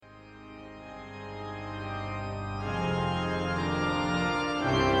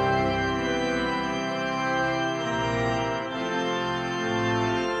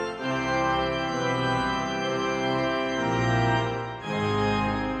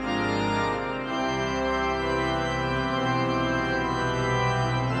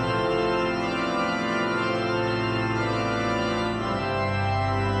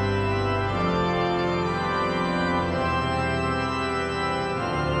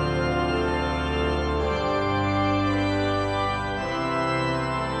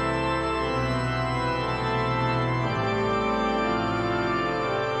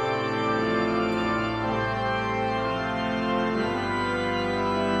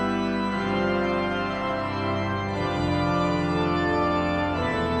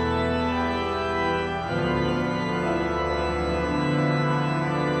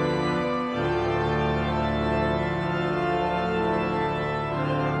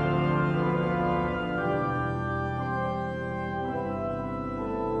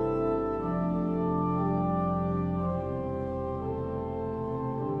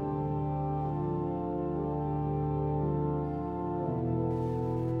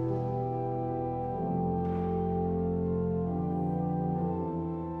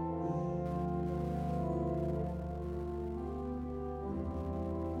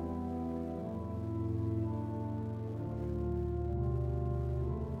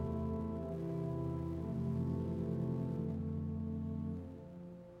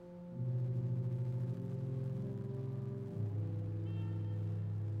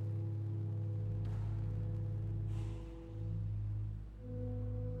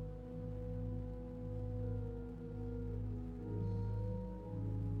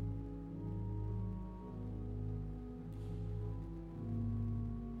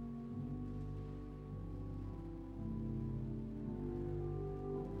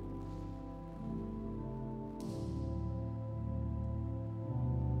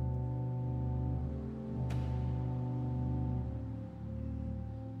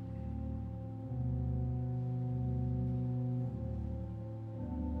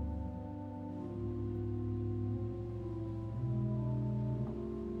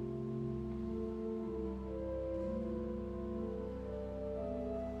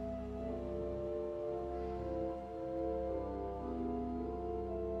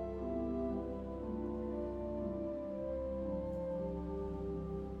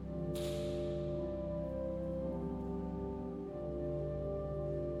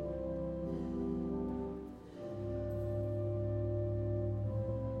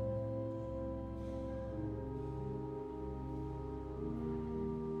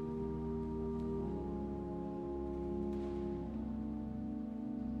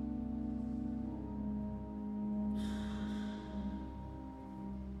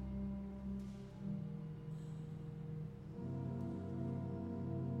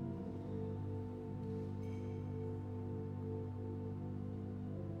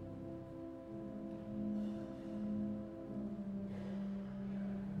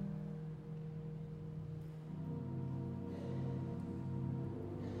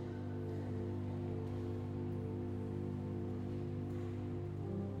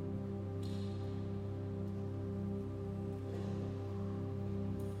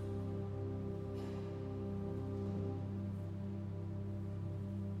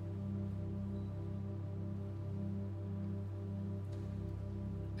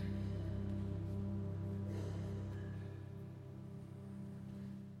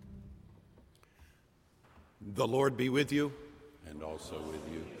The Lord be with you, and also with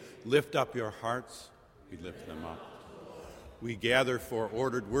you. Lift up your hearts. We lift them up. We gather for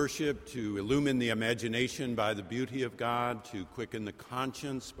ordered worship to illumine the imagination by the beauty of God, to quicken the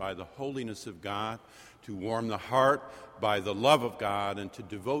conscience by the holiness of God, to warm the heart by the love of God, and to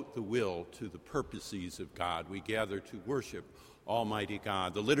devote the will to the purposes of God. We gather to worship Almighty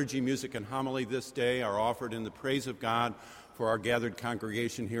God. The liturgy, music, and homily this day are offered in the praise of God for our gathered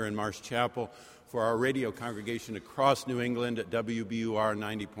congregation here in Marsh Chapel, for our radio congregation across New England at WBUR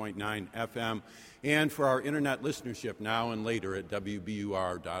 90.9 FM, and for our internet listenership now and later at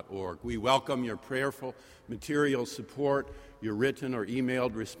WBUR.org. We welcome your prayerful material support, your written or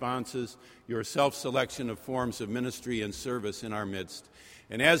emailed responses, your self-selection of forms of ministry and service in our midst.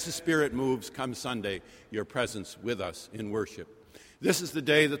 And as the Spirit moves, come Sunday, your presence with us in worship. This is the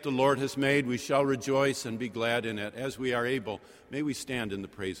day that the Lord has made. We shall rejoice and be glad in it. As we are able, may we stand in the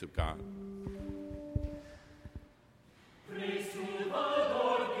praise of God. Praise to the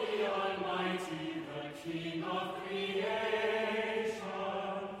Lord, the Almighty, the King of creation.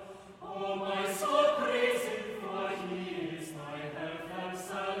 O my soul, praise Him, for He is my help and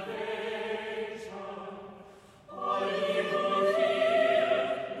salvation. All ye who hear,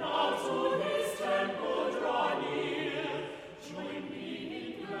 now to His temple draw near. Join me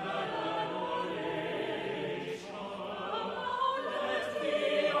in glad adoration. Let the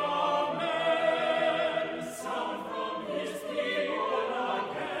Amen.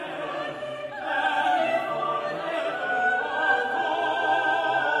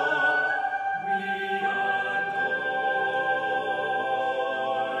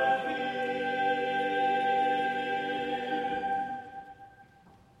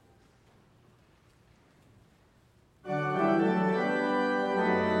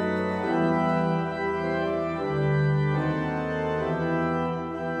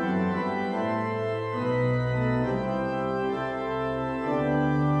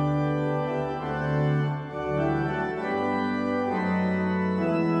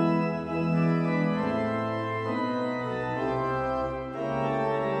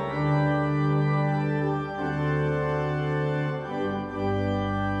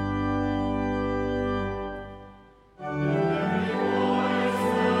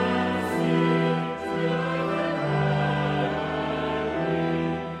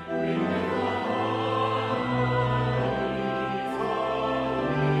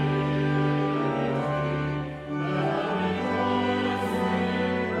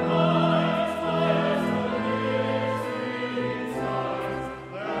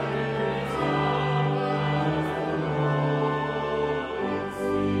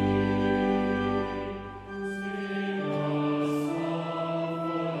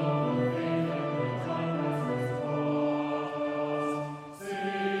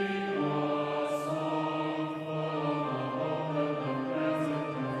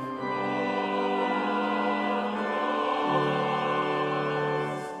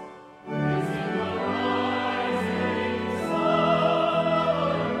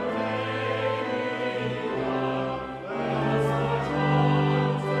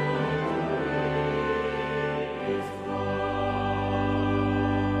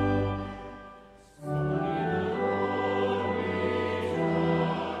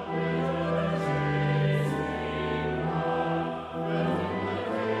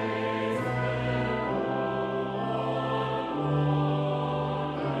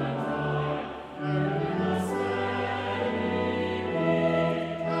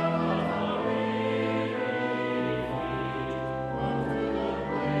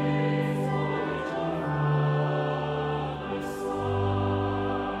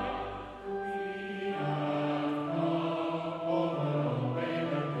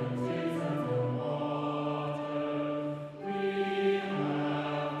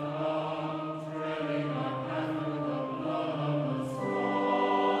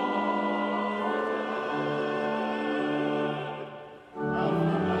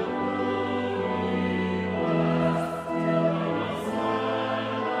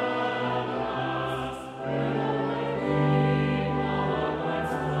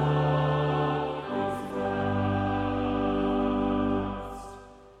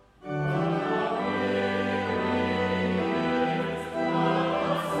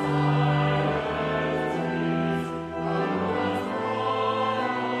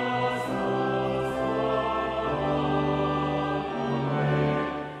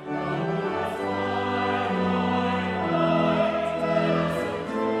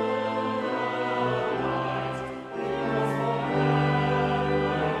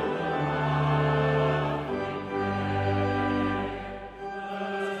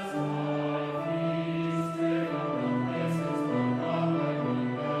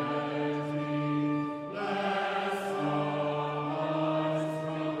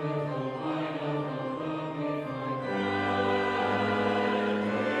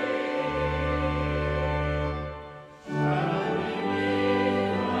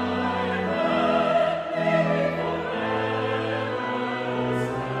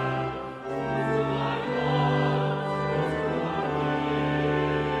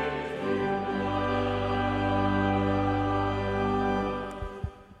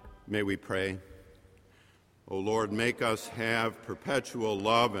 May we pray. O Lord, make us have perpetual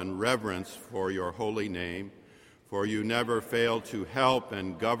love and reverence for your holy name, for you never fail to help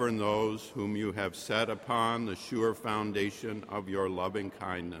and govern those whom you have set upon the sure foundation of your loving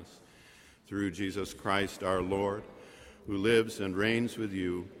kindness. Through Jesus Christ our Lord, who lives and reigns with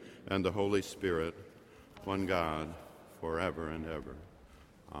you and the Holy Spirit, one God, forever and ever.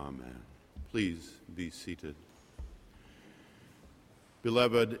 Amen. Please be seated.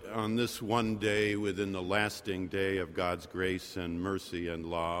 Beloved, on this one day within the lasting day of God's grace and mercy and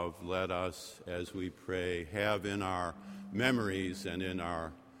love, let us, as we pray, have in our memories and in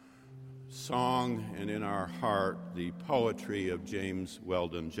our song and in our heart the poetry of James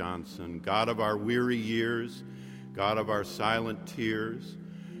Weldon Johnson. God of our weary years, God of our silent tears,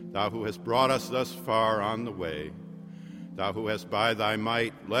 thou who hast brought us thus far on the way, thou who hast by thy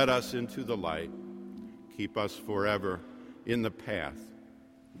might led us into the light, keep us forever in the path,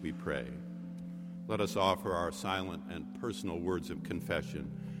 we pray. Let us offer our silent and personal words of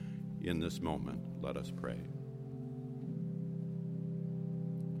confession in this moment. Let us pray.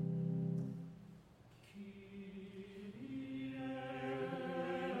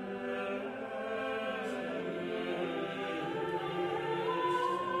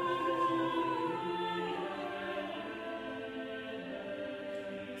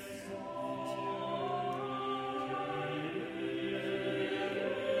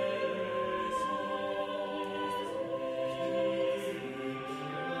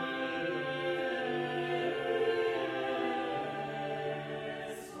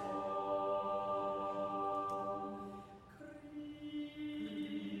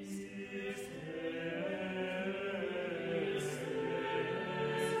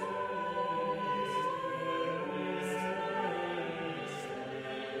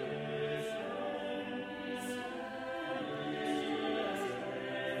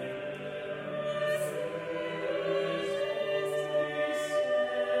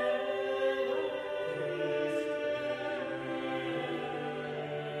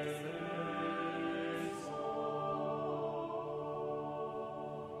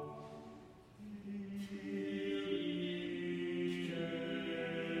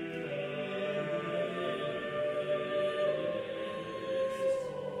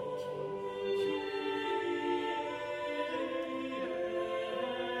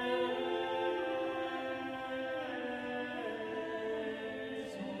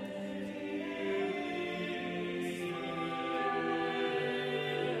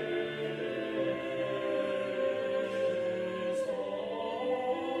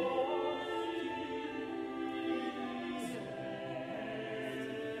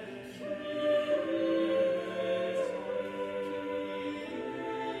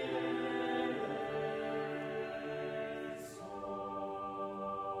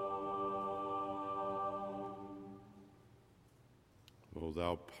 O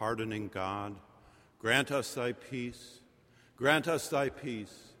thou pardoning God, grant us thy peace, grant us thy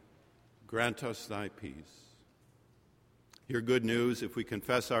peace, grant us thy peace. Hear good news. If we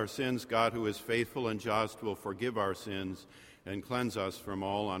confess our sins, God, who is faithful and just, will forgive our sins and cleanse us from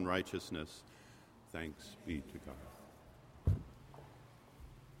all unrighteousness. Thanks be to God.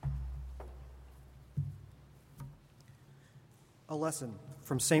 A lesson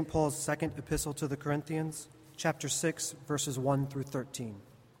from St. Paul's second epistle to the Corinthians, chapter 6, verses 1 through 13.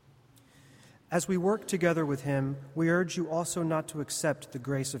 As we work together with him, we urge you also not to accept the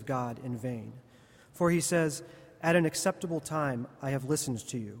grace of God in vain. For he says, "At an acceptable time I have listened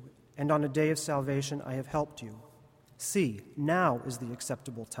to you, and on a day of salvation I have helped you. See, now is the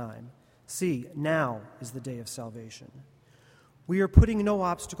acceptable time. See, now is the day of salvation." We are putting no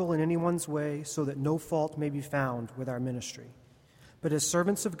obstacle in anyone's way so that no fault may be found with our ministry. But as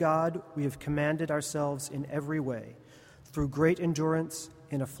servants of God, we have commanded ourselves in every way, through great endurance,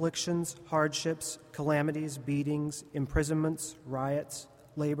 in afflictions, hardships, calamities, beatings, imprisonments, riots,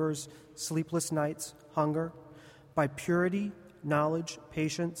 labors, sleepless nights, hunger, by purity, knowledge,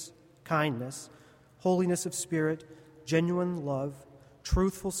 patience, kindness, holiness of spirit, genuine love,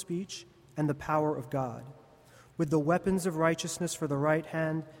 truthful speech, and the power of God, with the weapons of righteousness for the right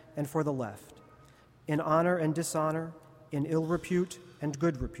hand and for the left, in honor and dishonor, in ill repute and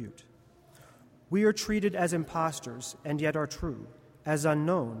good repute. We are treated as impostors and yet are true, as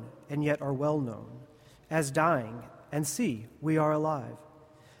unknown and yet are well known, as dying and see, we are alive,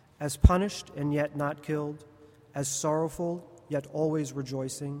 as punished and yet not killed, as sorrowful yet always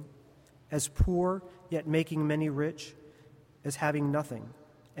rejoicing, as poor yet making many rich, as having nothing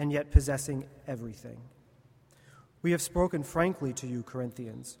and yet possessing everything. We have spoken frankly to you,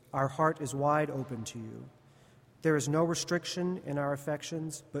 Corinthians. Our heart is wide open to you. There is no restriction in our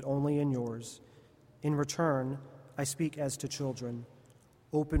affections, but only in yours. In return, I speak as to children.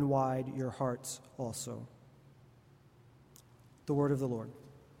 Open wide your hearts also. The word of the Lord.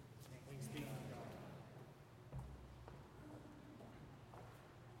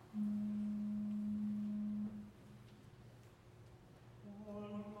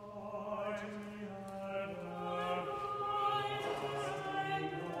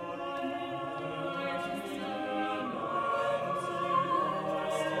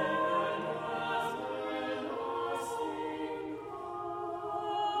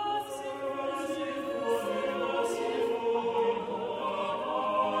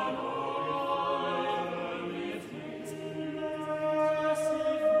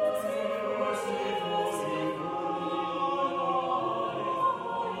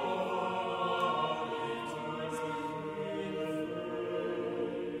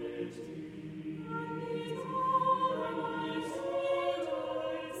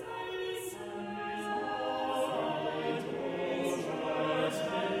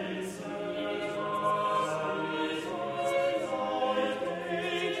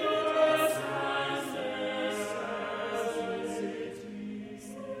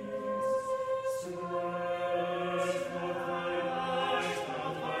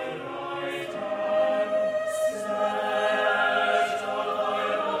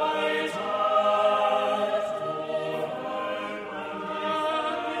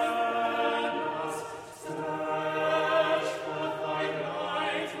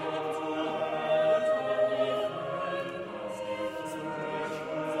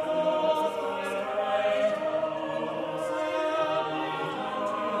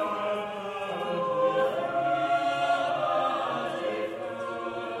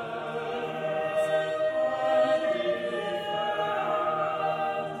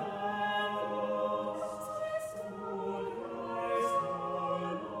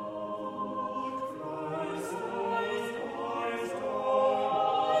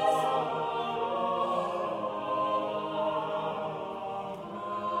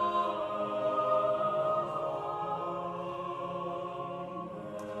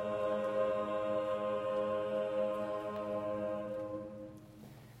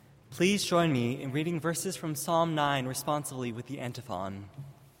 Please join me in reading verses from Psalm 9 responsively with the antiphon.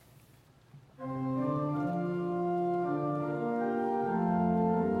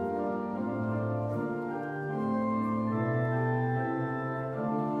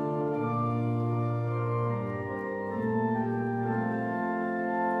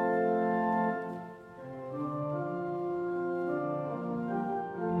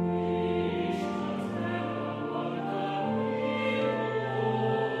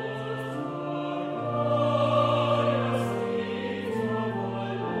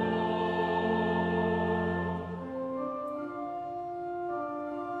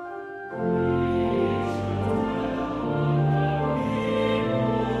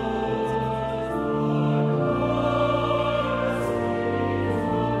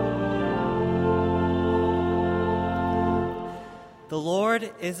 The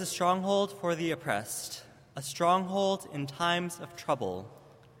Lord is a stronghold for the oppressed, a stronghold in times of trouble.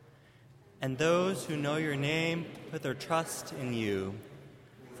 And those who know your name put their trust in you.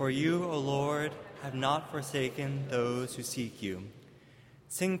 For you, O Lord, have not forsaken those who seek you.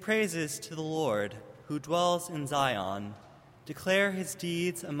 Sing praises to the Lord, who dwells in Zion. Declare his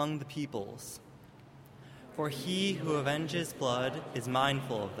deeds among the peoples. For he who avenges blood is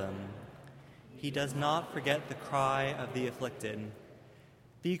mindful of them. He does not forget the cry of the afflicted.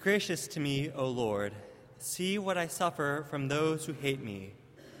 Be gracious to me, O Lord. See what I suffer from those who hate me.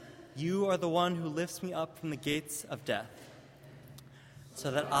 You are the one who lifts me up from the gates of death,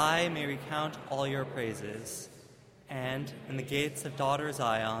 so that I may recount all your praises, and in the gates of daughter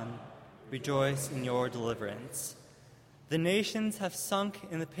Zion rejoice in your deliverance. The nations have sunk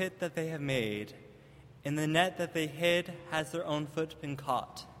in the pit that they have made. In the net that they hid has their own foot been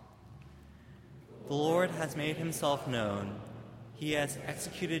caught. The Lord has made himself known. He has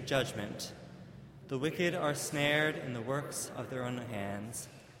executed judgment. The wicked are snared in the works of their own hands.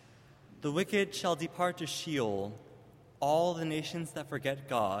 The wicked shall depart to Sheol, all the nations that forget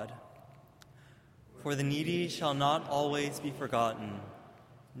God. For the needy shall not always be forgotten,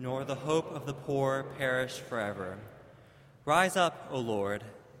 nor the hope of the poor perish forever. Rise up, O Lord.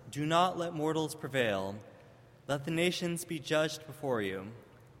 Do not let mortals prevail. Let the nations be judged before you.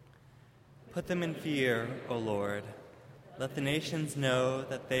 Put them in fear, O Lord. Let the nations know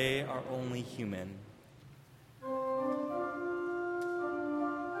that they are only human.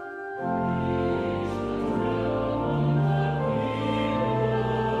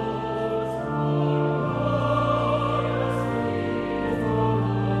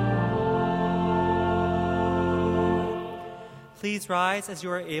 Please rise as you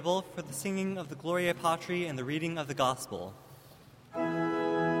are able for the singing of the Gloria Patri and the reading of the Gospel.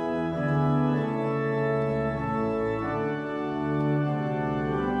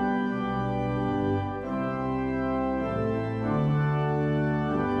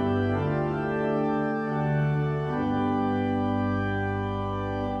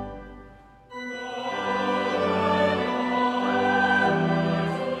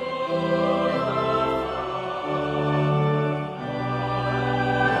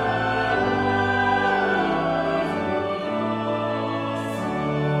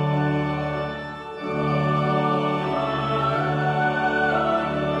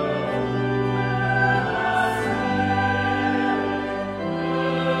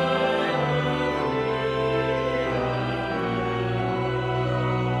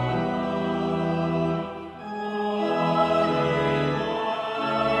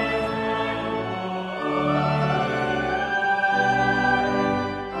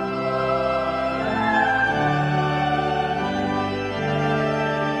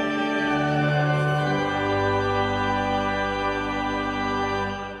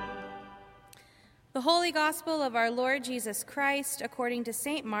 The Holy Gospel of our Lord Jesus Christ according to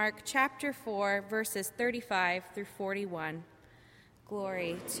St. Mark, chapter 4, verses 35 through 41.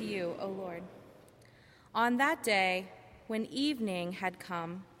 Glory to you, O Lord. On that day, when evening had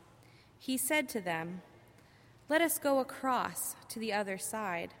come, he said to them, "Let us go across to the other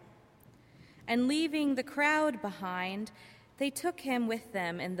side." And leaving the crowd behind, they took him with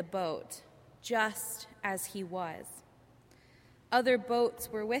them in the boat, just as he was. Other boats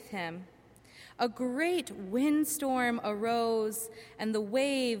were with him. A great windstorm arose, and the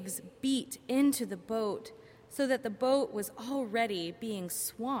waves beat into the boat, so that the boat was already being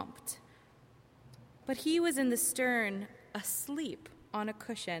swamped. But he was in the stern, asleep on a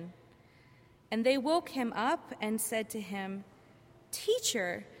cushion. And they woke him up and said to him,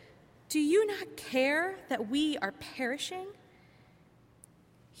 "Teacher, do you not care that we are perishing?"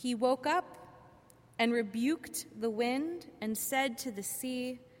 He woke up and rebuked the wind and said to the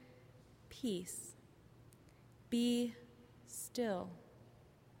sea, "Peace, be still."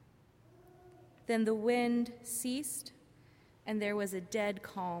 Then the wind ceased, and there was a dead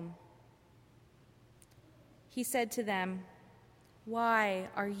calm. He said to them, "Why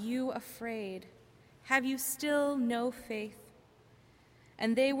are you afraid? Have you still no faith?"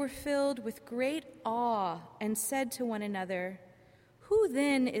 And they were filled with great awe and said to one another, "Who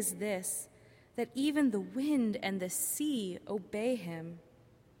then is this, that even the wind and the sea obey him?"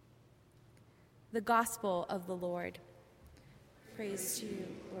 The Gospel of the Lord. Praise to you,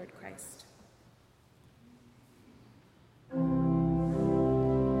 Lord Christ. Amen.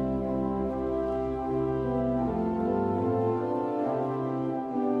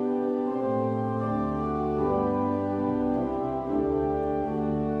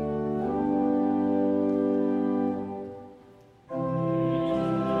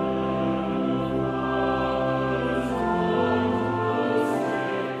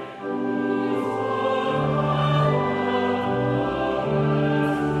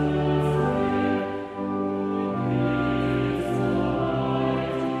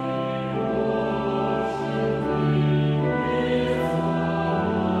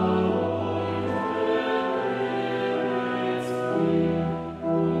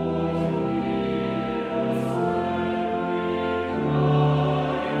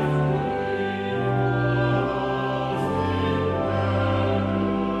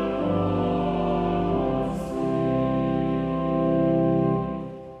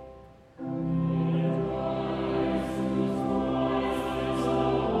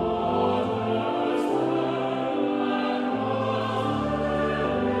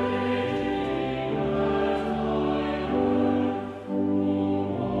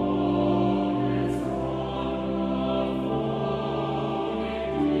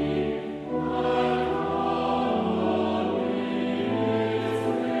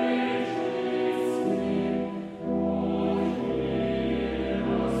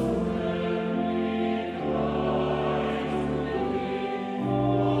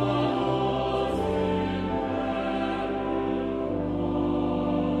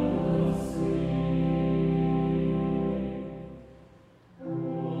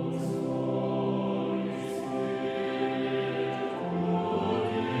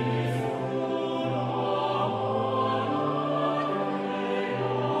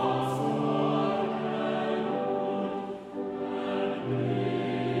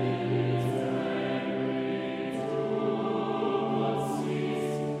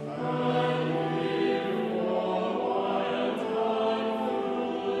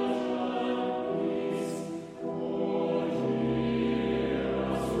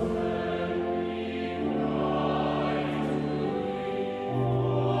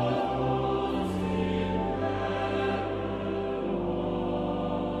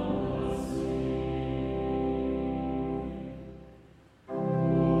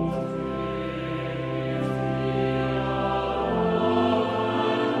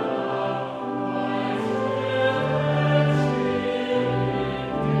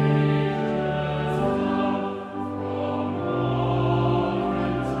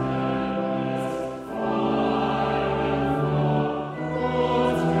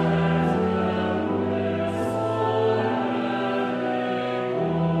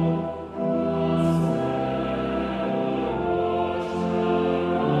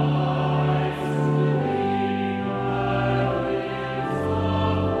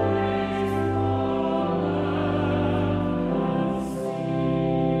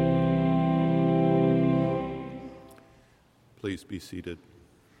 Please be seated.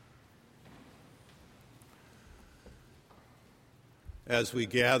 As we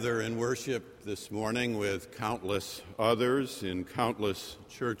gather and worship this morning with countless others in countless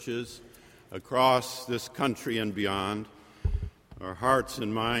churches across this country and beyond, our hearts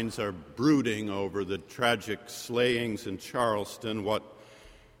and minds are brooding over the tragic slayings in Charleston, what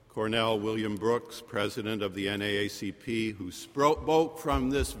Cornell William Brooks, president of the NAACP, who spoke from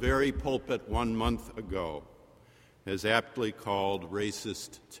this very pulpit 1 month ago, has aptly called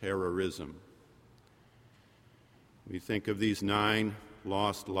racist terrorism. We think of these 9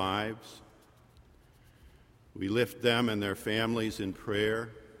 lost lives. We lift them and their families in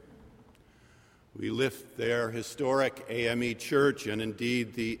prayer. We lift their historic AME church and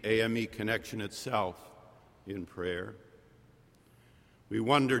indeed the AME connection itself in prayer. We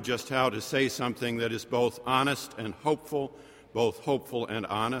wonder just how to say something that is both honest and hopeful, both hopeful and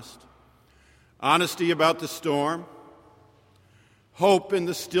honest. Honesty about the storm, hope in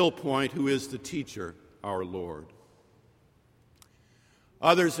the still point, who is the teacher, our Lord.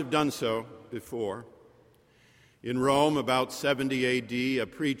 Others have done so before. In Rome, about 70 A.D., a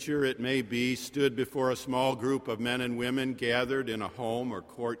preacher, it may be, stood before a small group of men and women gathered in a home or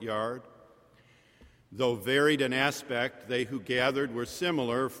courtyard. Though varied in aspect, they who gathered were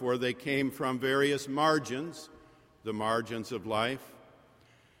similar, for they came from various margins, the margins of life.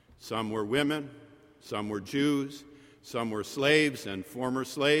 Some were women, some were Jews, some were slaves and former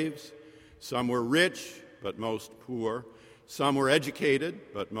slaves, some were rich, but most poor, some were educated,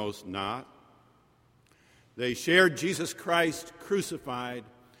 but most not. They shared Jesus Christ crucified.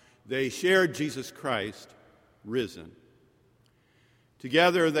 They shared Jesus Christ risen.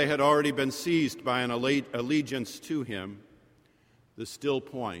 Together they had already been seized by an allegiance to him, the still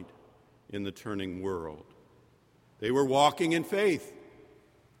point in the turning world. They were walking in faith,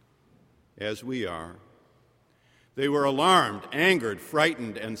 as we are. They were alarmed, angered,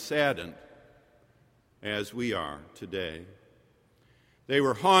 frightened, and saddened, as we are today. They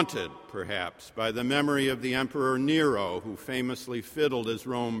were haunted, perhaps, by the memory of the Emperor Nero, who famously fiddled as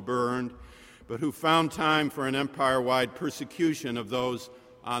Rome burned, but who found time for an empire-wide persecution of those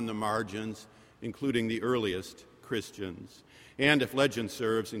on the margins, including the earliest Christians, and, if legend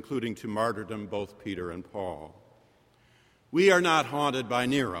serves, including to martyrdom both Peter and Paul. We are not haunted by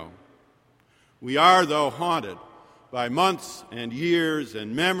Nero. We are, though, haunted by months and years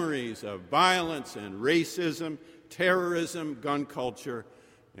and memories of violence and racism, terrorism, gun culture,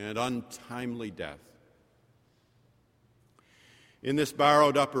 and untimely death. In this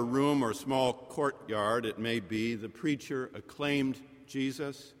borrowed upper room or small courtyard, it may be, the preacher acclaimed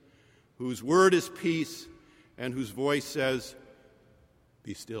Jesus, whose word is peace and whose voice says,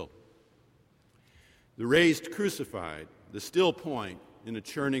 "Be still." The raised crucified, the still point in a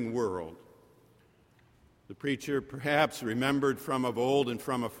churning world. The preacher perhaps remembered from of old and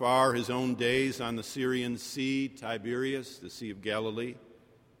from afar his own days on the Syrian Sea, Tiberias, the Sea of Galilee.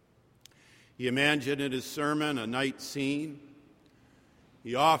 He imagined in his sermon a night scene.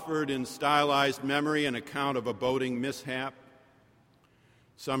 He offered in stylized memory an account of a boating mishap.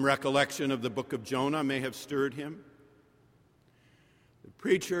 Some recollection of the book of Jonah may have stirred him. The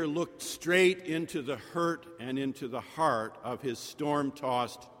preacher looked straight into the hurt and into the heart of his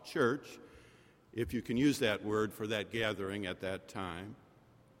storm-tossed church, if you can use that word for that gathering at that time.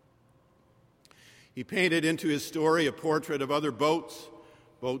 He painted into his story a portrait of other boats,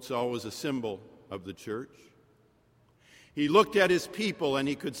 boats always a symbol of the church. He looked at his people and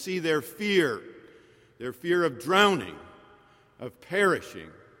he could see their fear of drowning, of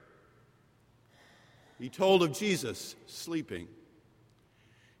perishing. He told of Jesus sleeping.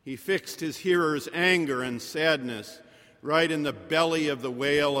 He fixed his hearers' anger and sadness right in the belly of the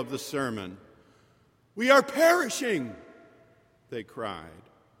wail of the sermon. "We are perishing," they cried.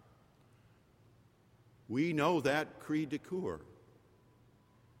 We know that cri de coeur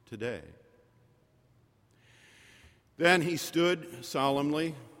today. Then he stood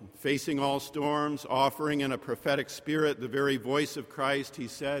solemnly, facing all storms, offering in a prophetic spirit the very voice of Christ. He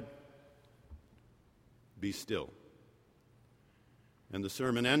said, "Be still." And the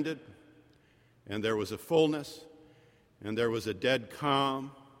sermon ended, and there was a fullness, and there was a dead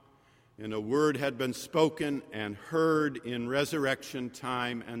calm, and a word had been spoken and heard in resurrection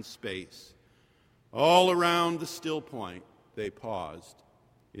time and space. All around the still point, they paused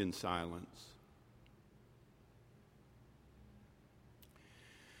in silence.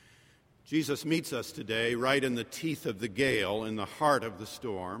 Jesus meets us today right in the teeth of the gale, in the heart of the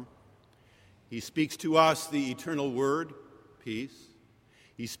storm. He speaks to us the eternal word, peace.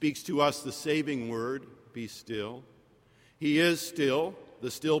 He speaks to us the saving word, be still. He is still,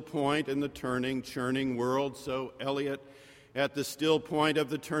 the still point in the turning, churning world. So Eliot at the still point of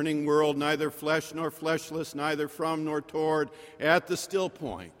the turning world, neither flesh nor fleshless, neither from nor toward, at the still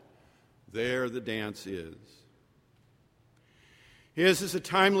point. There the dance is. His is a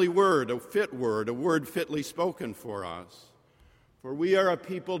timely word, a fit word, a word fitly spoken for us. For we are a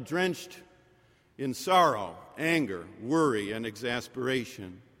people drenched in sorrow, anger, worry, and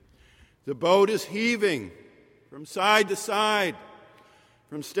exasperation. The boat is heaving from side to side,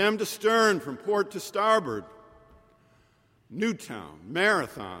 from stem to stern, from port to starboard. Newtown,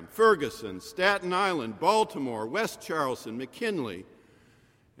 Marathon, Ferguson, Staten Island, Baltimore, West Charleston, McKinley,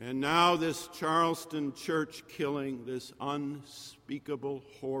 and now this Charleston church killing, this unspeakable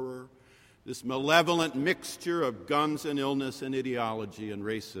horror, this malevolent mixture of guns and illness and ideology and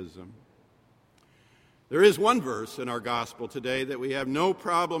racism. There is one verse in our gospel today that we have no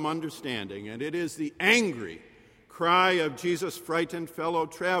problem understanding, and it is the angry cry of Jesus' frightened fellow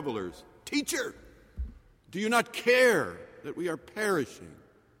travelers. Teacher, do you not care that we are perishing?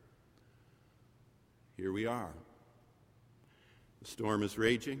 Here we are. The storm is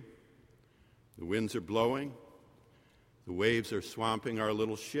raging. The winds are blowing. The waves are swamping our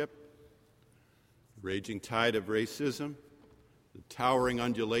little ship. The raging tide of racism, the towering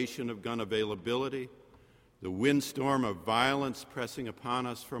undulation of gun availability, the windstorm of violence pressing upon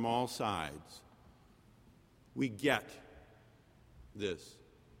us from all sides. We get this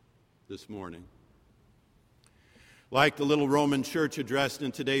morning. Like the little Roman church addressed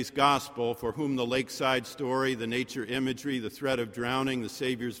in today's gospel, for whom the lakeside story, the nature imagery, the threat of drowning, the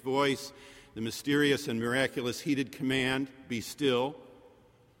Savior's voice, the mysterious and miraculous heeded command, be still,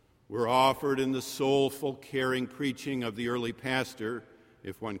 were offered in the soulful, caring preaching of the early pastor,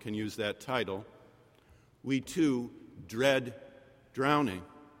 if one can use that title, we too dread drowning.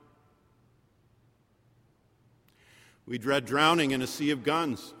 We dread drowning in a sea of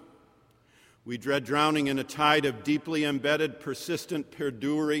guns. We dread drowning in a tide of deeply embedded, persistent,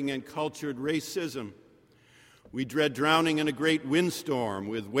 perduring, and cultured racism. We dread drowning in a great windstorm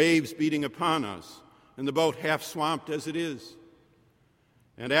with waves beating upon us and the boat half swamped as it is.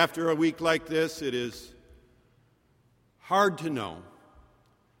 And after a week like this, it is hard to know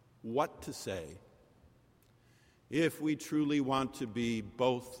what to say if we truly want to be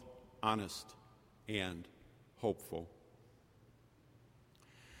both honest and hopeful.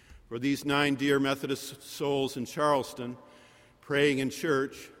 For these 9 dear Methodist souls in Charleston, praying in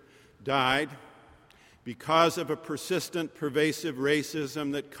church, died because of a persistent, pervasive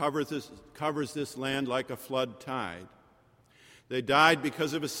racism that covers this land like a flood tide. They died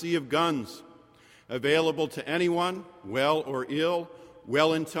because of a sea of guns available to anyone, well or ill,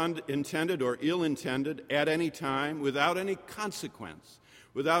 well-intended or ill-intended, at any time, without any consequence,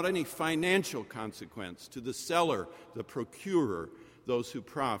 without any financial consequence to the seller, the procurer, those who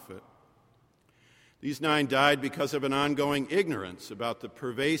profit. These 9 died because of an ongoing ignorance about the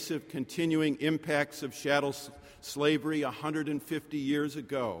pervasive, continuing impacts of chattel slavery 150 years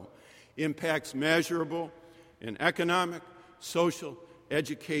ago, impacts measurable in economic, social,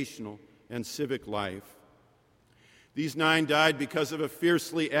 educational, and civic life. These 9 died because of a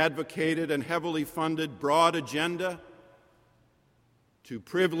fiercely advocated and heavily funded broad agenda to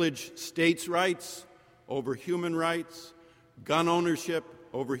privilege states' rights over human rights, gun ownership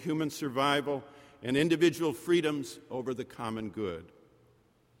over human survival, and individual freedoms over the common good.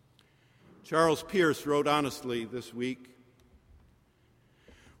 Charles Pierce wrote honestly this week,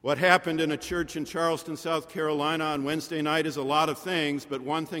 "What happened in a church in Charleston, South Carolina on Wednesday night is a lot of things, but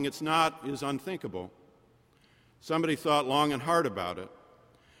one thing it's not is unthinkable. Somebody thought long and hard about it.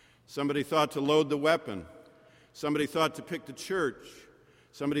 Somebody thought to load the weapon. Somebody thought to pick the church.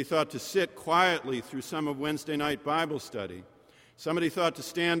 Somebody thought to sit quietly through some of Wednesday night Bible study. Somebody thought to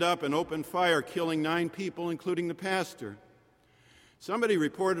stand up and open fire, killing 9 people, including the pastor. Somebody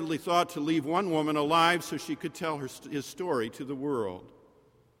reportedly thought to leave one woman alive so she could tell his story to the world.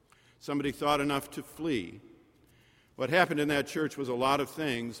 Somebody thought enough to flee. What happened in that church was a lot of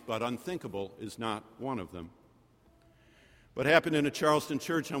things, but unthinkable is not one of them. What happened in a Charleston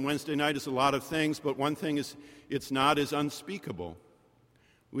church on Wednesday night is a lot of things, but one thing it's not is unspeakable.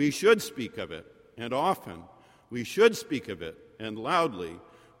 We should speak of it, and often. We should speak of it, and loudly.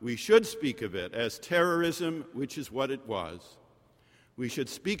 We should speak of it as terrorism, which is what it was. We should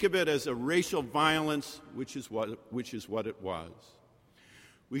speak of it as a racial violence, which is what it was.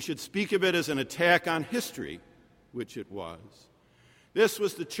 We should speak of it as an attack on history, which it was. This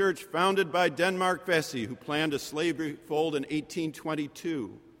was the church founded by Denmark Vesey, who planned a slavery fold in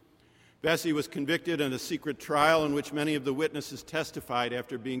 1822. Vesey was convicted in a secret trial in which many of the witnesses testified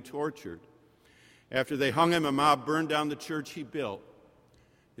after being tortured. After they hung him, a mob burned down the church he built.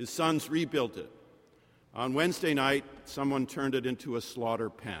 His sons rebuilt it. On Wednesday night, someone turned it into a slaughter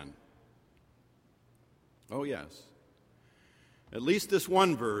pen. Oh, yes. At least this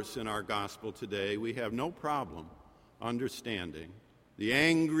one verse in our gospel today, we have no problem understanding the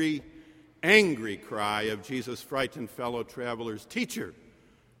angry, angry cry of Jesus' frightened fellow travelers, "Teacher,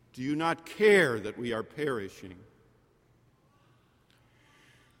 do you not care that we are perishing?"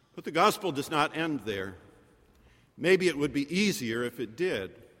 But the gospel does not end there. Maybe it would be easier if it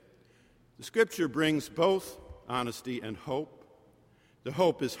did. The Scripture brings both honesty and hope. The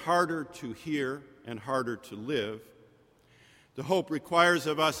hope is harder to hear and harder to live. The hope requires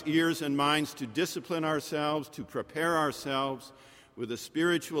of us ears and minds to discipline ourselves, to prepare ourselves with a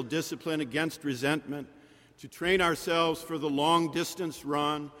spiritual discipline against resentment, to train ourselves for the long-distance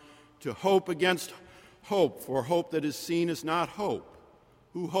run, to hope against hope, for hope that is seen is not hope.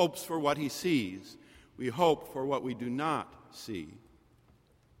 Who hopes for what he sees? We hope for what we do not see.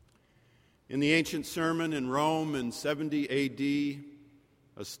 In the ancient sermon in Rome in 70 A.D.,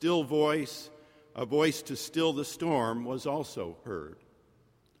 a still voice, a voice to still the storm, was also heard.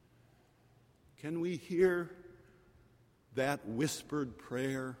 Can we hear that whispered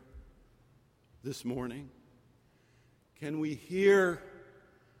prayer this morning? Can we hear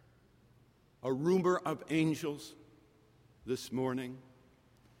a rumor of angels this morning?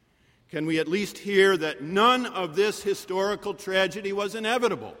 Can we at least hear that none of this historical tragedy was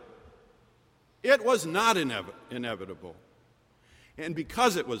inevitable? It was not inevitable. And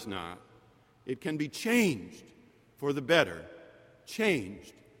because it was not, it can be changed for the better,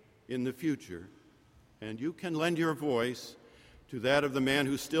 changed in the future. And you can lend your voice to that of the man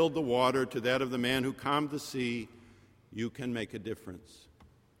who stilled the water, to that of the man who calmed the sea. You can make a difference.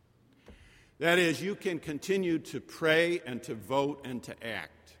 That is, you can continue to pray and to vote and to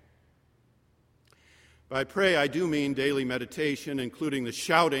act. By pray, I do mean daily meditation, including the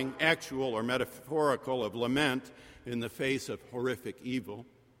shouting, actual or metaphorical, of lament in the face of horrific evil.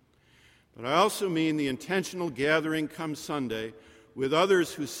 But I also mean the intentional gathering come Sunday with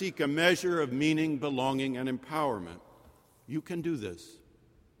others who seek a measure of meaning, belonging, and empowerment. You can do this.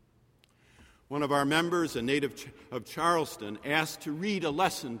 One of our members, a native of Charleston, asked to read a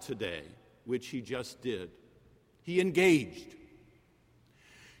lesson today, which he just did. He engaged.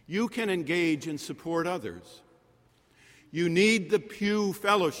 You can engage and support others. You need the pew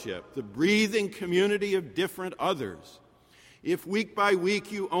fellowship, the breathing community of different others. If week by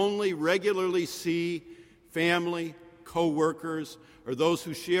week you only regularly see family, co-workers, or those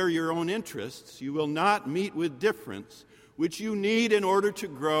who share your own interests, you will not meet with difference, which you need in order to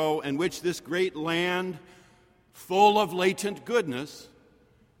grow, and which this great land, full of latent goodness,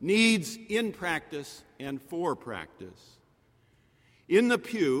 needs in practice and for practice. In the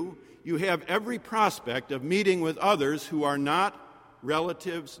pew, you have every prospect of meeting with others who are not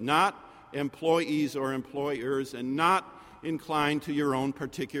relatives, not employees or employers, and not inclined to your own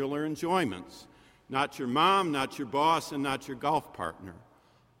particular enjoyments. Not your mom, not your boss, and not your golf partner.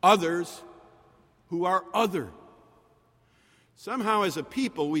 Others who are other. Somehow, as a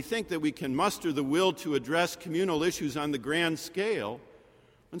people, we think that we can muster the will to address communal issues on the grand scale,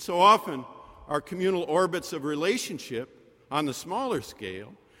 and so often our communal orbits of relationship on the smaller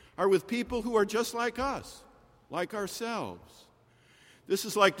scale are with people who are just like us, like ourselves. This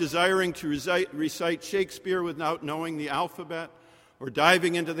is like desiring to recite Shakespeare without knowing the alphabet, or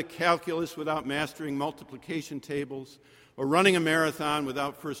diving into the calculus without mastering multiplication tables, or running a marathon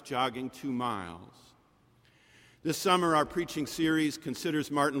without first jogging 2 miles. This summer, our preaching series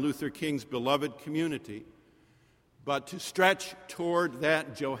considers Martin Luther King's beloved community, but to stretch toward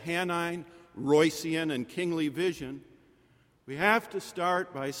that Johannine, Roycean, and kingly vision, we have to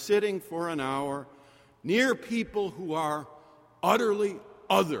start by sitting for an hour near people who are utterly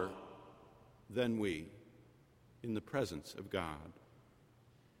other than we in the presence of God.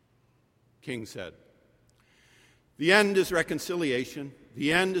 King said, "The end is reconciliation,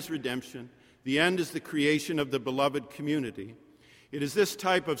 the end is redemption, the end is the creation of the beloved community. It is this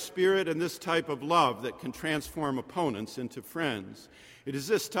type of spirit and this type of love that can transform opponents into friends. It is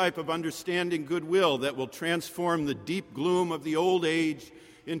this type of understanding goodwill that will transform the deep gloom of the old age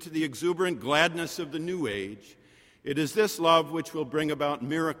into the exuberant gladness of the new age. It is this love which will bring about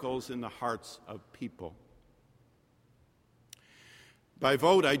miracles in the hearts of people." By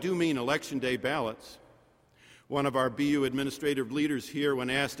vote, I do mean election day ballots. One of our BU administrative leaders here, when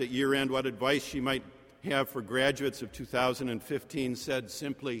asked at year-end what advice she might have for graduates of 2015, said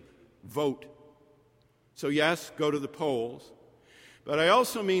simply, vote. So yes, go to the polls. But I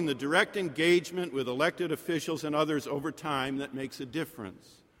also mean the direct engagement with elected officials and others over time that makes a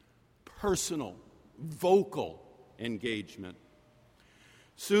difference. Personal, vocal engagement.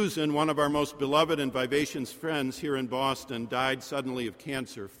 Susan, one of our most beloved and vivacious friends here in Boston, died suddenly of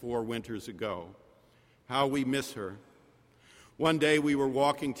cancer 4 winters ago. How we miss her. One day we were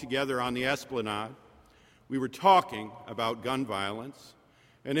walking together on the Esplanade. We were talking about gun violence,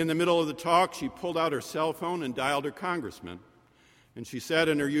 and in the middle of the talk, she pulled out her cell phone and dialed her congressman. And she said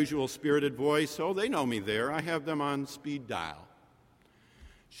in her usual spirited voice, "Oh, they know me there. I have them on speed dial."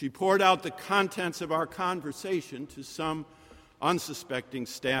 She poured out the contents of our conversation to some unsuspecting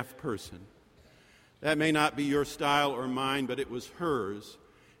staff person. That may not be your style or mine, but it was hers.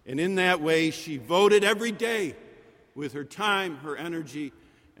 And in that way, she voted every day with her time, her energy,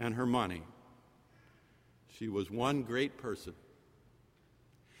 and her money. She was one great person.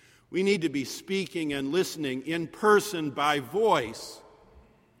 We need to be speaking and listening in person by voice.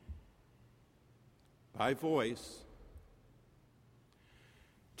 By voice.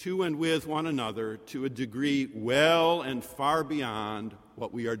 To and with one another to a degree well and far beyond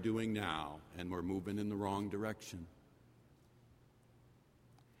what we are doing now, and we're moving in the wrong direction.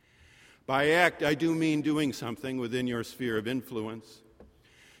 By act, I do mean doing something within your sphere of influence.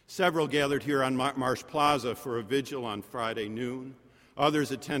 Several gathered here on Marsh Plaza for a vigil on Friday noon.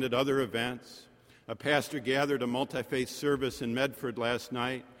 Others attended other events. A pastor gathered a multi-faith service in Medford last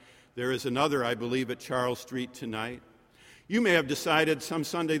night. There is another, I believe, at Charles Street tonight. You may have decided some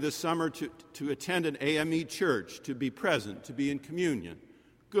Sunday this summer to attend an AME church, to be present, to be in communion.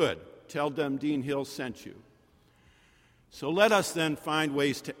 Good. Tell them Dean Hill sent you. So let us then find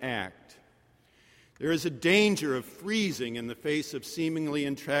ways to act. There is a danger of freezing in the face of seemingly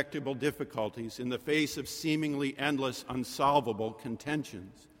intractable difficulties, in the face of seemingly endless, unsolvable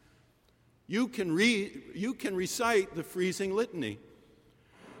contentions. You can recite the freezing litany.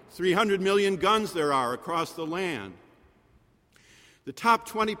 300 million guns there are across the land. The top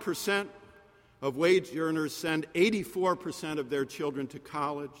 20% of wage earners send 84% of their children to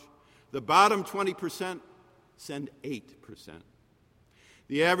college. The bottom 20% send 8%.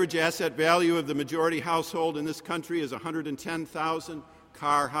 The average asset value of the majority household in this country is $110,000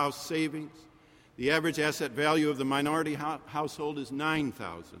 car house savings. The average asset value of the minority household is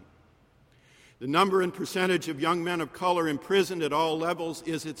 $9,000. The number and percentage of young men of color imprisoned at all levels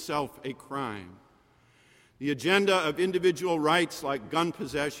is itself a crime. The agenda of individual rights like gun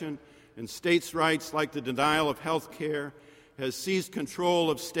possession and states' rights like the denial of health care has seized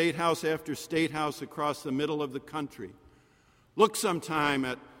control of state house after state house across the middle of the country. Look sometime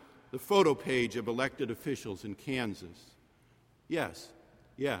at the photo page of elected officials in Kansas. Yes,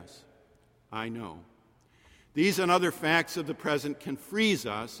 I know. These and other facts of the present can freeze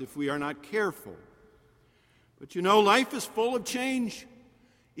us if we are not careful. But you know, life is full of change,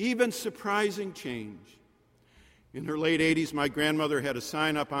 even surprising change. In her late 80s, my grandmother had a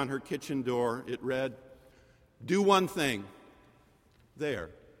sign up on her kitchen door. It read, "Do one thing."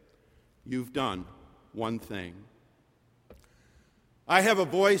 There, you've done one thing. I have a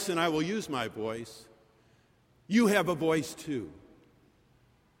voice and I will use my voice. You have a voice too.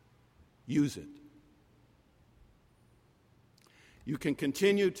 Use it. You can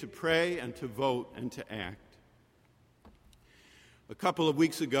continue to pray and to vote and to act. A couple of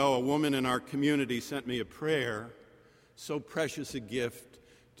weeks ago, a woman in our community sent me a prayer, so precious a gift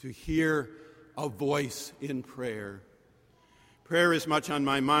to hear a voice in prayer. Prayer is much on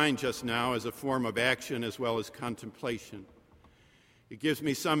my mind just now as a form of action as well as contemplation. It gives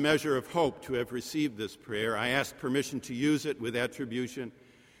me some measure of hope to have received this prayer. I ask permission to use it with attribution,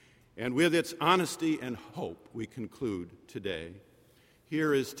 and with its honesty and hope, we conclude today.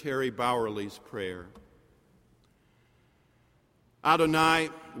 Here is Terry Bowerly's prayer. Adonai,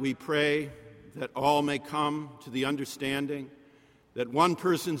 we pray that all may come to the understanding that one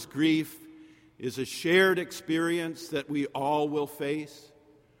person's grief is a shared experience that we all will face.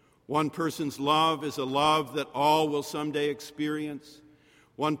 One person's love is a love that all will someday experience.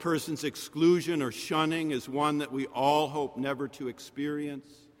 One person's exclusion or shunning is one that we all hope never to experience.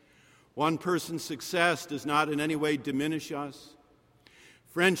 One person's success does not in any way diminish us.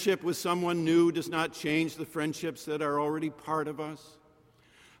 Friendship with someone new does not change the friendships that are already part of us.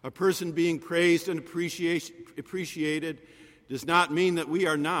 A person being praised and appreciated does not mean that we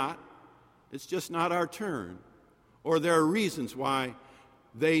are not. It's just not our turn. Or there are reasons why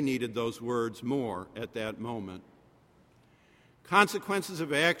they needed those words more at that moment. Consequences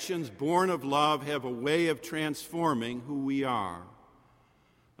of actions born of love have a way of transforming who we are.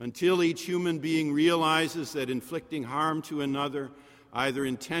 Until each human being realizes that inflicting harm to another, either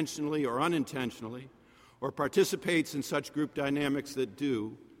intentionally or unintentionally, or participates in such group dynamics that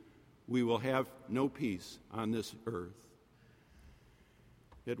do, we will have no peace on this earth.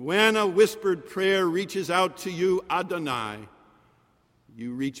 Yet when a whispered prayer reaches out to you, Adonai,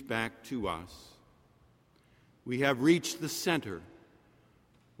 you reach back to us. We have reached the center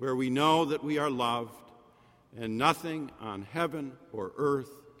where we know that we are loved, and nothing on heaven or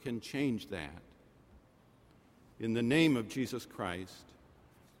earth can change that. In the name of Jesus Christ,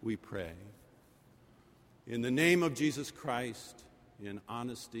 we pray. In the name of Jesus Christ, in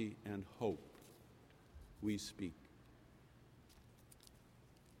honesty and hope, we speak.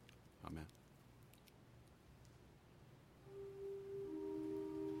 Amen.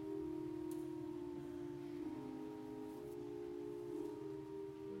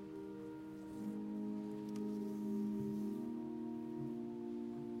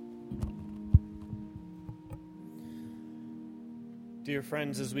 Dear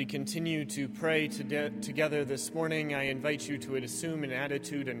friends, as we continue to pray together this morning, I invite you to assume an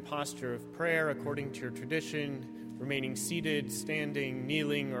attitude and posture of prayer according to your tradition, remaining seated, standing,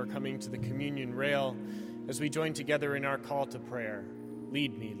 kneeling, or coming to the communion rail as we join together in our call to prayer.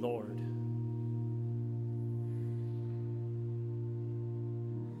 Lead me, Lord.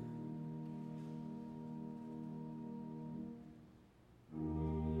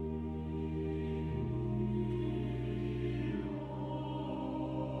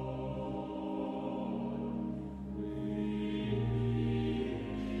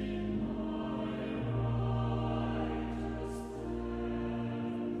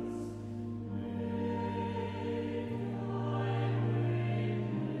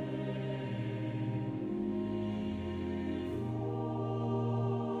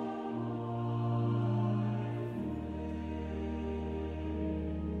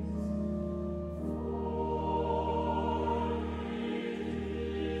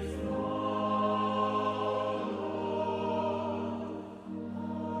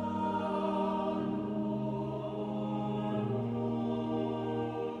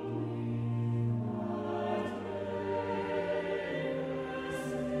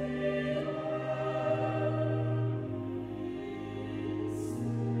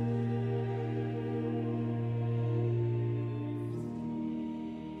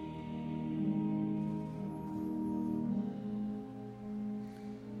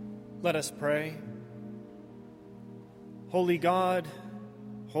 Let us pray. Holy God,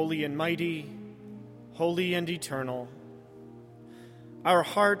 holy and mighty, holy and eternal, our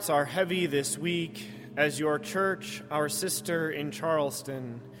hearts are heavy this week as your church, our sister in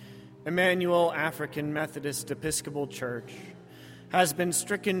Charleston, Emmanuel African Methodist Episcopal Church, has been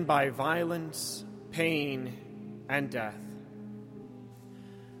stricken by violence, pain, and death.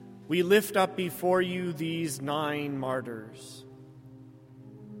 We lift up before you these 9 martyrs.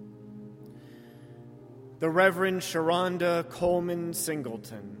 The Reverend Sharonda Coleman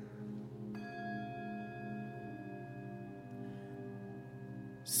Singleton,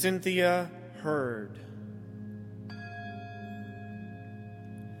 Cynthia Hurd,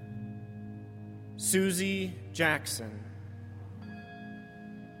 Susie Jackson,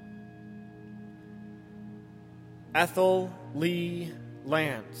 Ethel Lee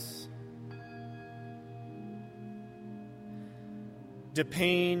Lance,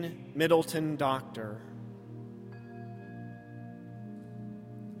 DePayne Middleton Doctor,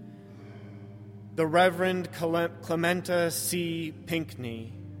 the Reverend Clementa C.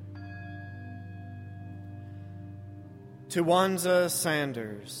 Pinkney, Tiwanza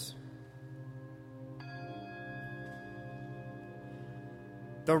Sanders,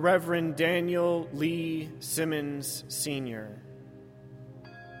 the Reverend Daniel Lee Simmons, Sr.,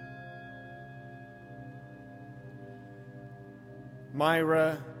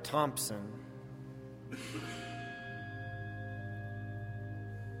 Myra Thompson,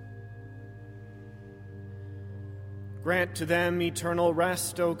 grant to them eternal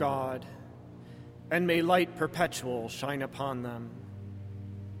rest, O God, and may light perpetual shine upon them.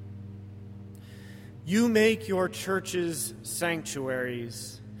 You make your churches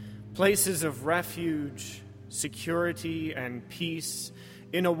sanctuaries, places of refuge, security, and peace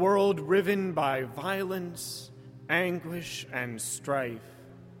in a world riven by violence, anguish, and strife.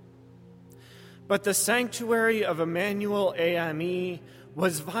 But the sanctuary of Emmanuel AME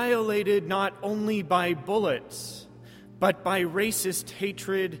was violated not only by bullets, but by racist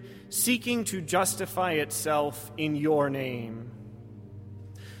hatred seeking to justify itself in your name.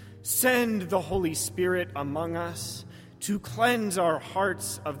 Send the Holy Spirit among us to cleanse our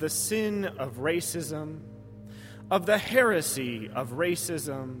hearts of the sin of racism, of the heresy of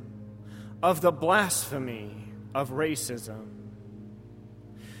racism, of the blasphemy of racism.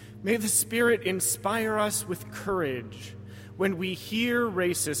 May the Spirit inspire us with courage, when we hear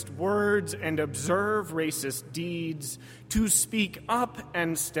racist words and observe racist deeds, to speak up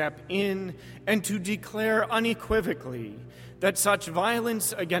and step in and to declare unequivocally that such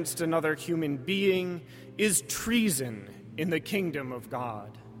violence against another human being is treason in the kingdom of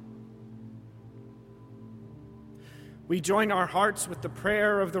God. We join our hearts with the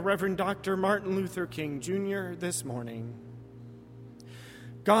prayer of the Reverend Dr. Martin Luther King, Jr. this morning.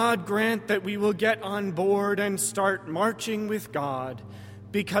 God grant that we will get on board and start marching with God,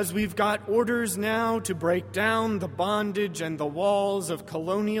 because we've got orders now to break down the bondage and the walls of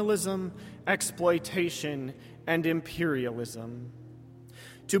colonialism, exploitation, and imperialism.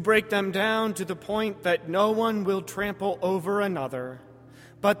 To break them down to the point that no one will trample over another,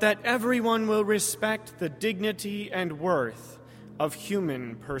 but that everyone will respect the dignity and worth of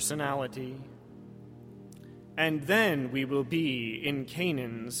human personality. And then we will be in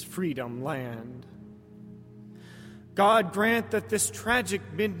Canaan's freedom land. God grant that this tragic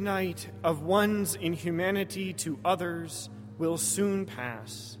midnight of one's inhumanity to others will soon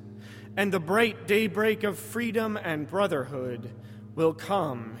pass, and the bright daybreak of freedom and brotherhood will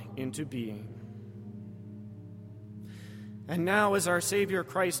come into being. And now, as our Savior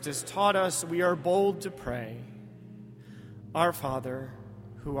Christ has taught us, we are bold to pray. Our Father,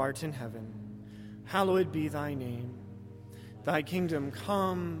 who art in heaven, hallowed be thy name. Thy kingdom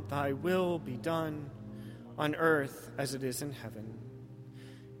come, thy will be done, on earth as it is in heaven.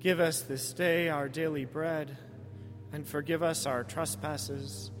 Give us this day our daily bread, and forgive us our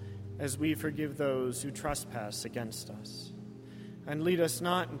trespasses, as we forgive those who trespass against us. And lead us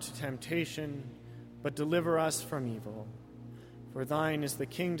not into temptation, but deliver us from evil. For thine is the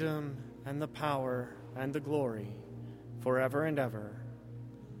kingdom, and the power, and the glory, forever and ever.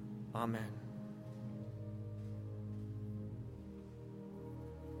 Amen.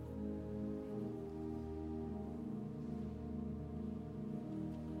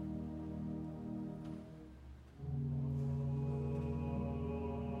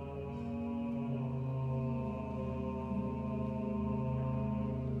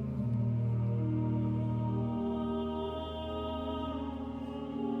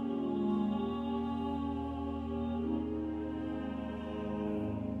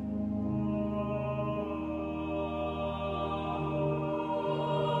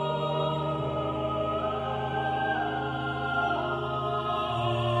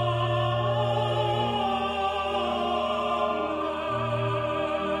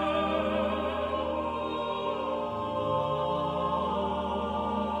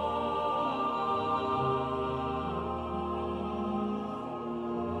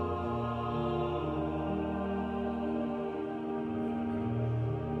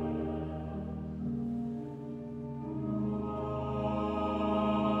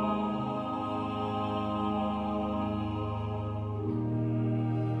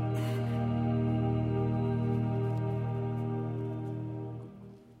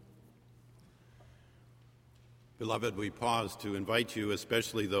 Beloved, we pause to invite you,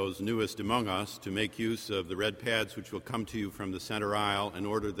 especially those newest among us, to make use of the red pads which will come to you from the center aisle in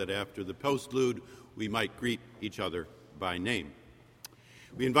order that after the postlude we might greet each other by name.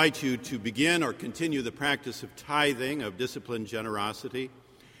 We invite you to begin or continue the practice of tithing, of disciplined generosity.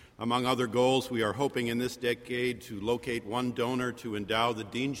 Among other goals, we are hoping in this decade to locate one donor to endow the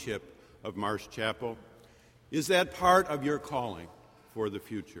deanship of Marsh Chapel. Is that part of your calling for the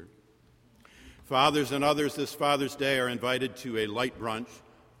future? Fathers and others this Father's Day are invited to a light brunch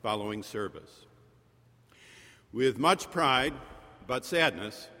following service. With much pride, but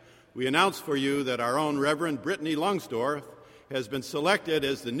sadness, we announce for you that our own Reverend Brittany Lungsdorff has been selected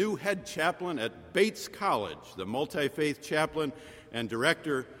as the new head chaplain at Bates College, the multi-faith chaplain and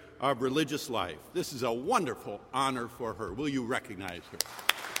director of religious life. This is a wonderful honor for her. Will you recognize her?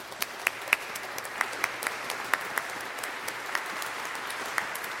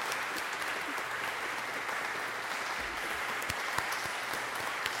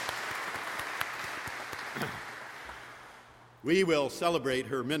 We will celebrate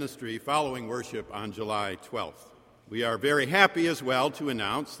her ministry following worship on July 12th. We are very happy as well to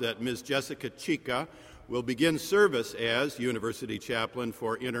announce that Ms. Jessica Chica will begin service as University Chaplain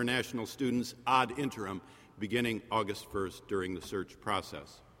for International Students ad interim beginning August 1st during the search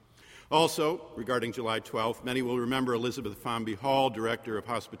process. Also, regarding July 12th, many will remember Elizabeth Fomby Hall, Director of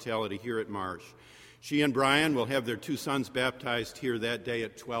Hospitality here at Marsh. She and Brian will have their two sons baptized here that day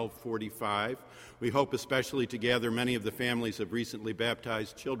at 12:45. We hope especially to gather many of the families of recently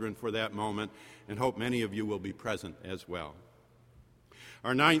baptized children for that moment, and hope many of you will be present as well.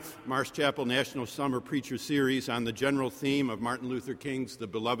 Our 9th Marsh Chapel National Summer Preacher Series on the general theme of Martin Luther King's The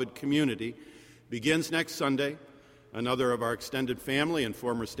Beloved Community begins next Sunday, another of our extended family and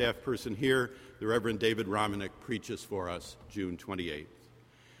former staff person here, the Reverend David Romanek, preaches for us June 28th.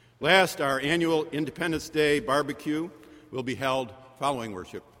 Last, our annual Independence Day barbecue will be held following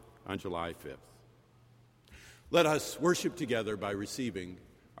worship on July 5th. Let us worship together by receiving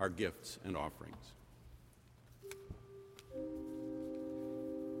our gifts and offerings.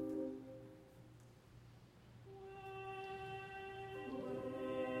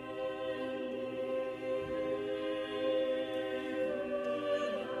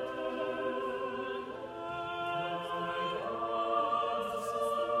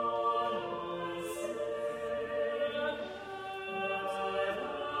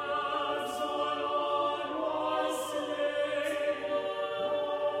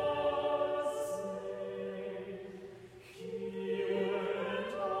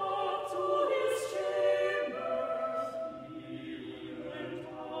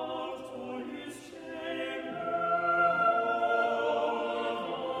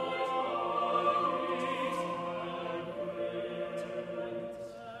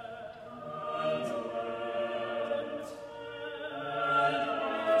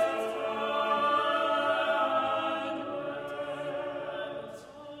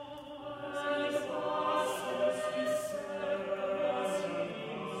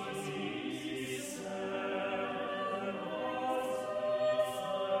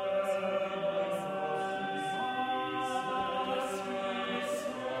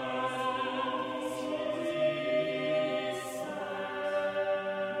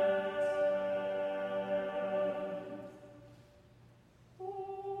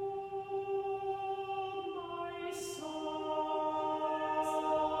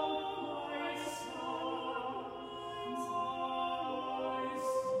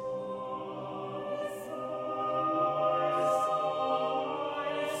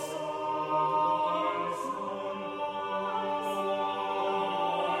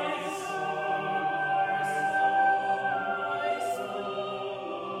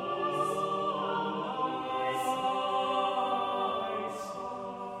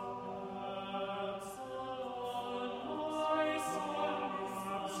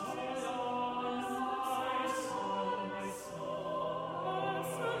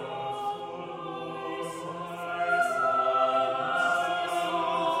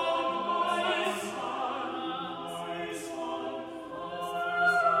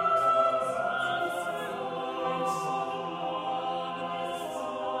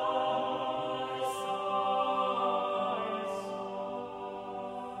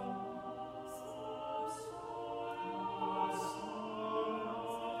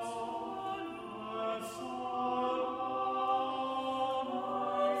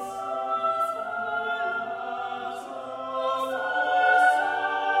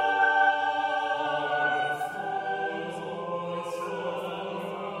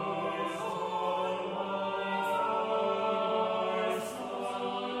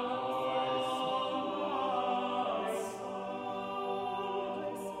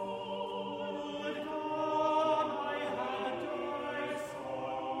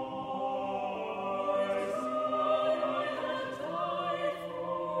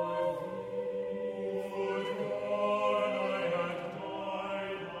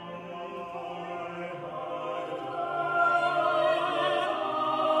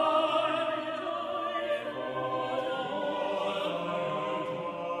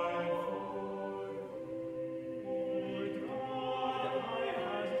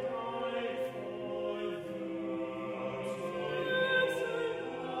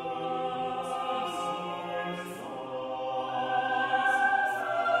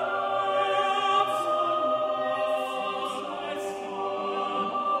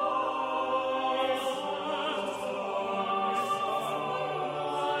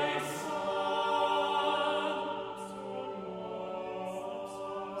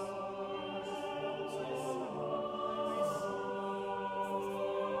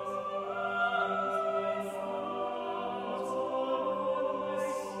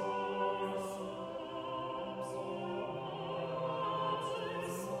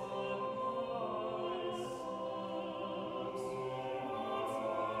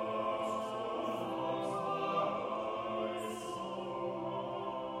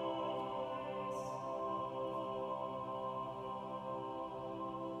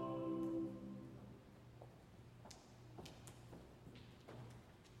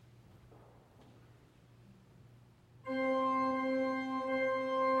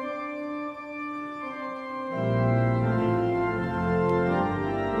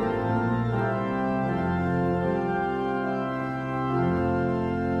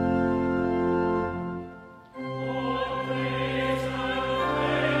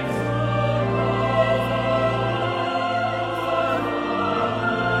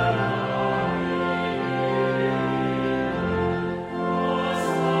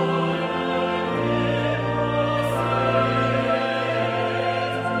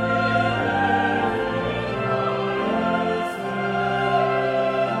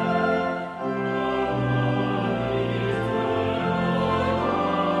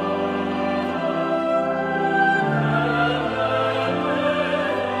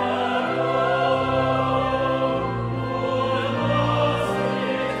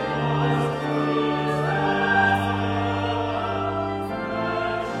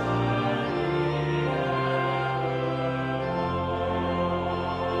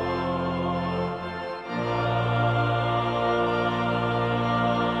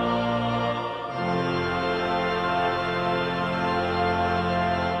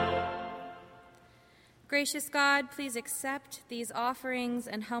 Gracious God, please accept these offerings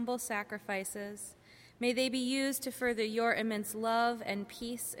and humble sacrifices. May they be used to further your immense love and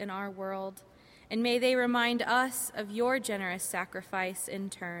peace in our world, and may they remind us of your generous sacrifice in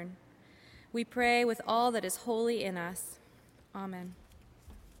turn. We pray with all that is holy in us. Amen.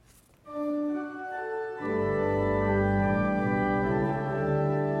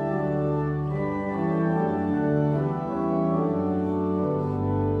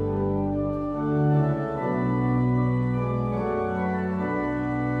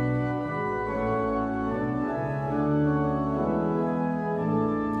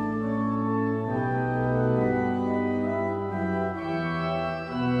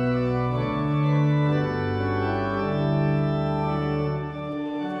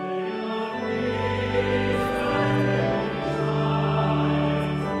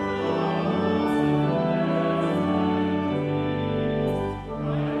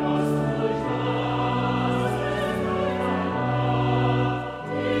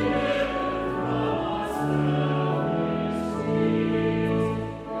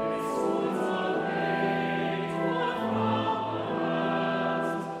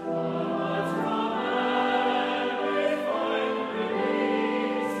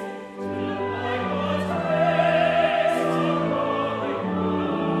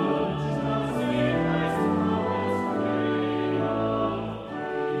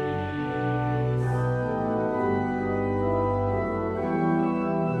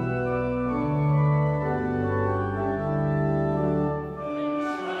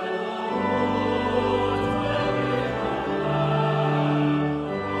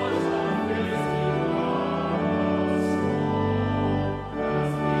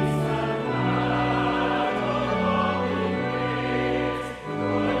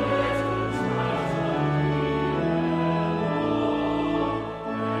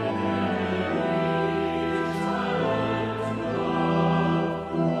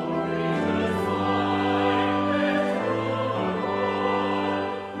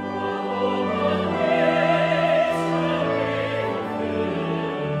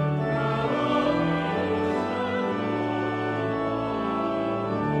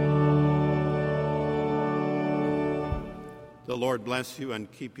 The Lord bless you and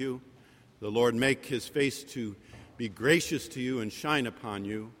keep you. The Lord make his face to be gracious to you and shine upon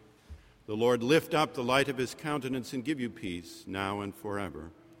you. The Lord lift up the light of his countenance and give you peace now and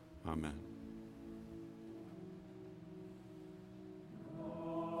forever. Amen.